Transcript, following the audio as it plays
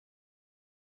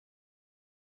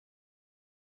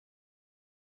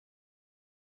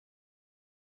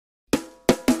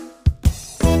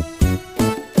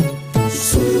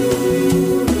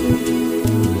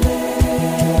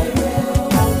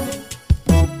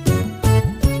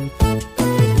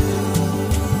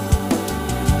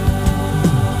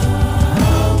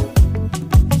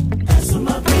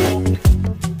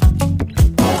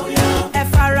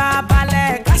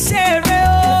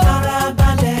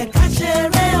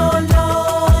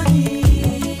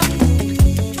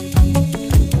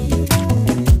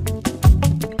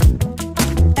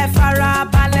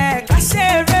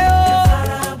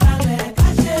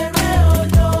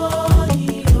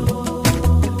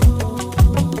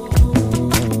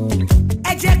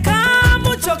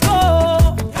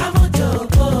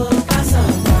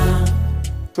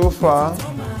far,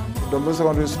 Don Bosco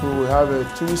Secondary School, we have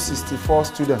 264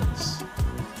 students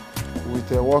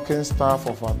with a working staff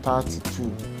of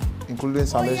 32, including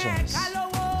salations.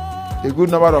 A good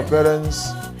number of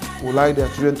parents would like their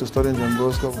children to study in Don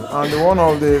Bosco. And one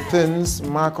of the things,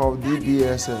 mark of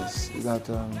DBSS, is that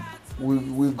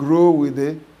we grow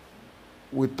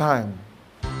with time.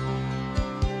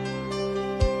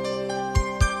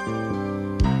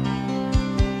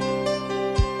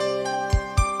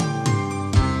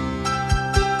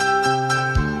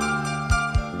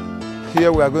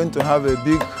 Here we are going to have a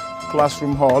big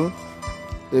classroom hall,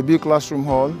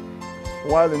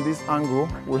 while in this angle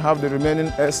we have the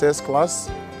remaining SS class,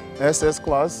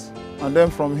 and then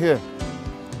from here,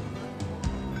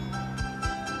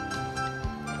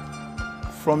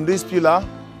 from this pillar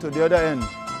to the other end,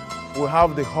 we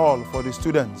have the hall for the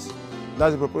students.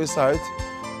 That's the proposed site.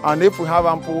 And if we have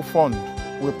ample fund,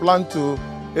 we plan to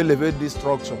elevate this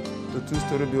structure to a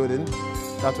two-story building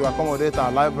that will accommodate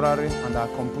our library and our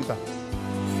computer.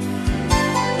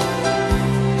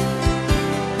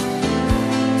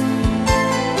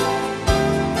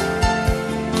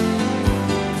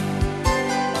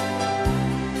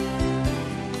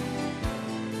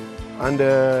 And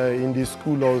in the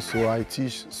school also, I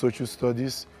teach social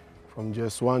studies from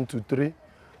just 1 to 3.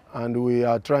 And we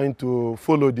are trying to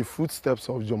follow the footsteps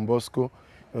of Don Bosco,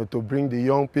 to bring the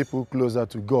young people closer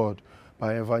to God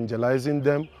by evangelizing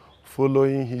them,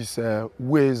 following his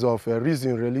ways of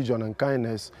reason, religion, and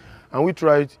kindness. And we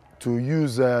try to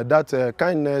use that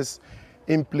kindness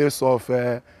in place of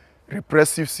a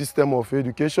repressive system of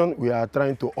education. We are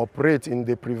trying to operate in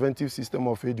the preventive system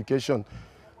of education,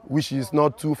 which is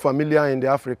not too familiar in the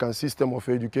African system of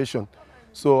education.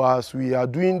 So as we are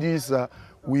doing this,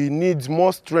 we need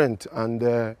more strength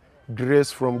and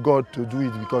grace from God to do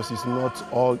it, because it's not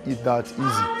all that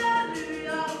easy.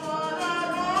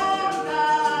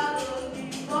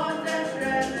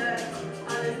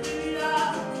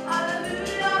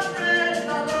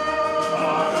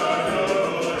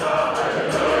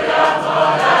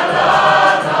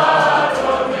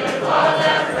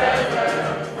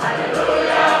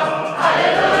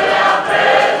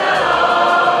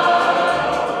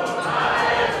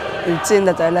 The thing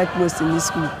that I like most in this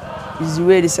school is the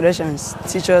way the Salesians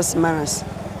teach us manners.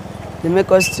 They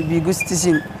make us to be good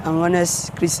citizens and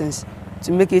honest Christians,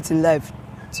 to make it in life,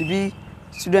 to be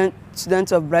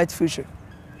students of bright future.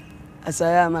 As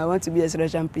I am, I want to be a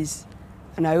Salesian priest,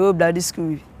 and I hope that this school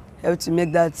will help to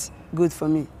make that good for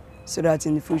me, so that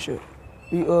in the future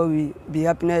we all will be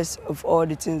happiness of all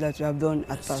the things that we have done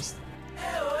at past.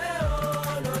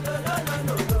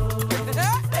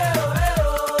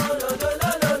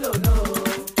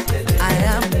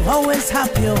 Always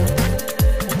happy, oh.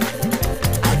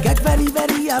 I get very,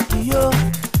 very happy, yo.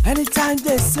 Anytime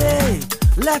they say,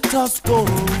 let us go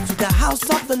to the house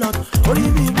of the Lord. Ori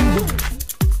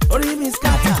mi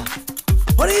scatter,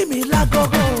 ori mi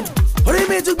lagogo, ori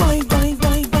mi do boing, boing,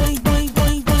 boing, boing, boing,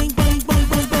 boing, boing, boing, boing,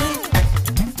 boing,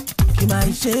 boing. Ki ma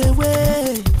ṣe we,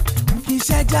 ki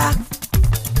ṣẹja,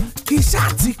 ki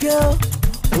ṣàtìkẹ́ o.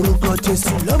 Orúkọ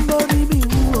Jésù ló mórí mi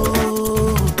wú o.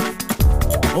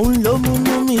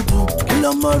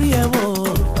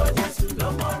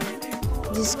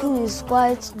 The school is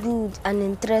quite good and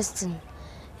interesting.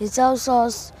 It helps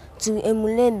us to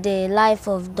emulate the life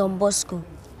of Don Bosco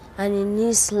and in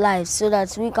his life, so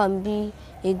that we can be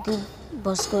a good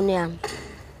Bosconian.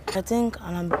 I think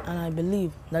and I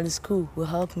believe that the school will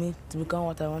help me to become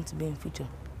what I want to be in the future.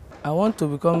 I want to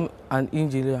become an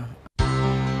engineer.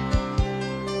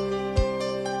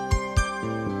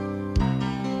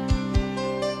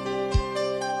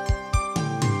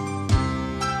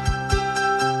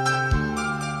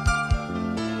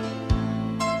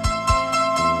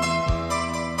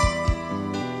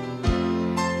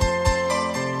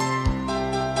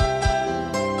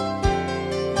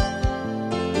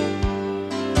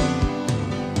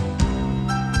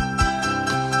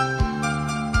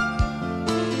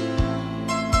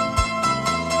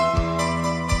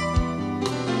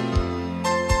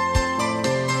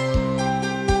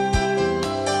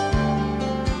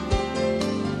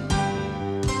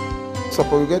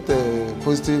 So we get a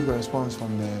positive response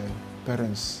from the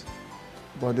parents.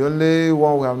 But the only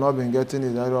one we have not been getting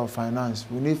is the area of finance.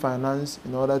 We need finance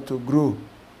in order to grow.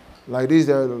 Like this,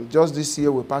 just this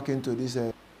year we pack into this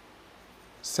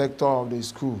sector of the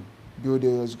school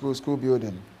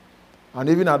building. And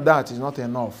even at that, it's not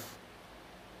enough.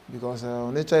 Because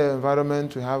Onitsha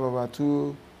environment, we have over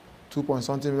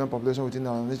 2.something million population within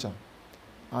Onitsha.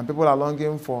 And people are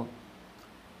longing for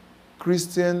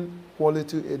Christian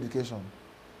quality education.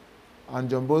 And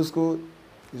Don Bosco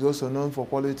is also known for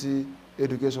quality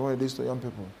education when it is to young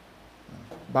people.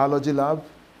 biology lab,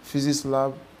 physics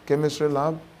lab, chemistry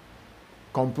lab,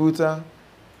 computer,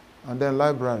 and then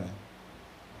library.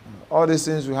 All these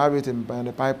things, we have it in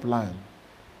the pipeline.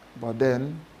 But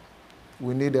then,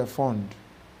 we need a fund.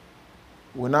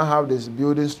 We now have this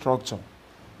building structure,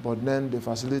 but then the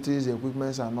facilities, the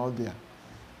equipments are not there.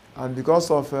 And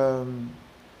because of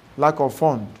lack of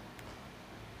fund,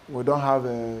 we don't have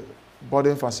a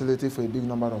boarding facility for a big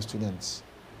number of students.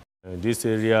 This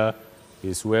area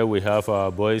is where we have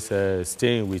our boys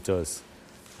staying with us.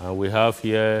 And we have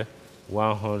here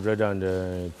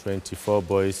 124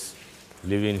 boys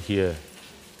living here.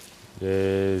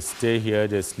 They stay here,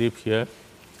 they sleep here,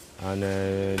 and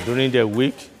during the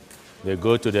week, they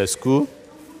go to the school,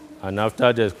 and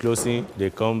after the closing, they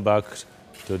come back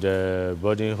to the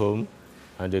boarding home,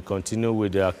 and they continue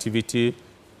with the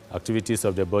activities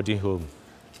of the boarding home.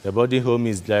 The boarding home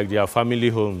is like their family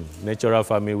home, natural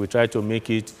family. We try to make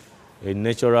it a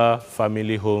natural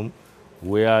family home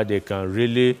where they can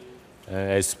really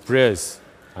express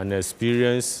and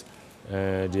experience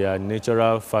their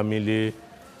natural family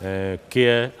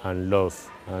care and love.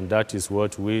 And that is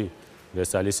what we, the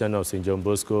Salesian of St. John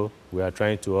Bosco, we are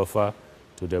trying to offer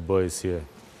to the boys here.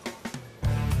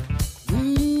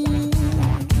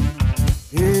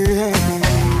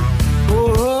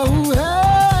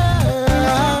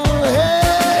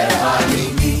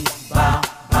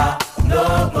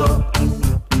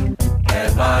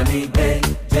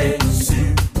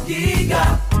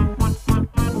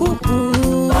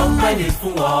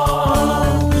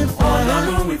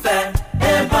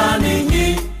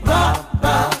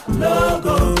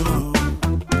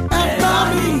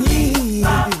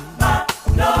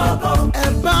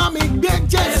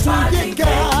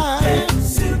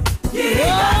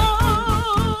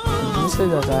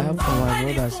 That I have from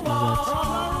my brothers is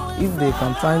that if they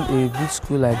can find a good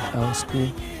school like our school,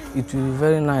 it will be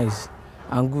very nice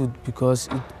and good because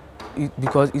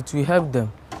it will help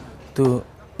them to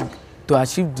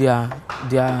achieve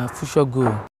their future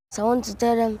goal. So I want to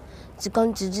tell them to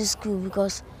come to this school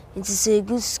because it is a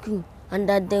good school and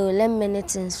that they will learn many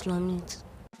things from it.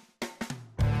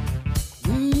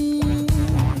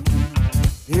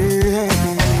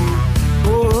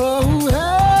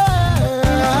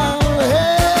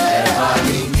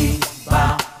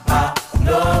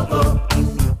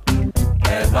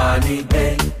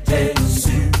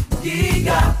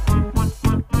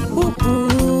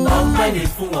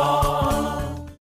 Fún ọ.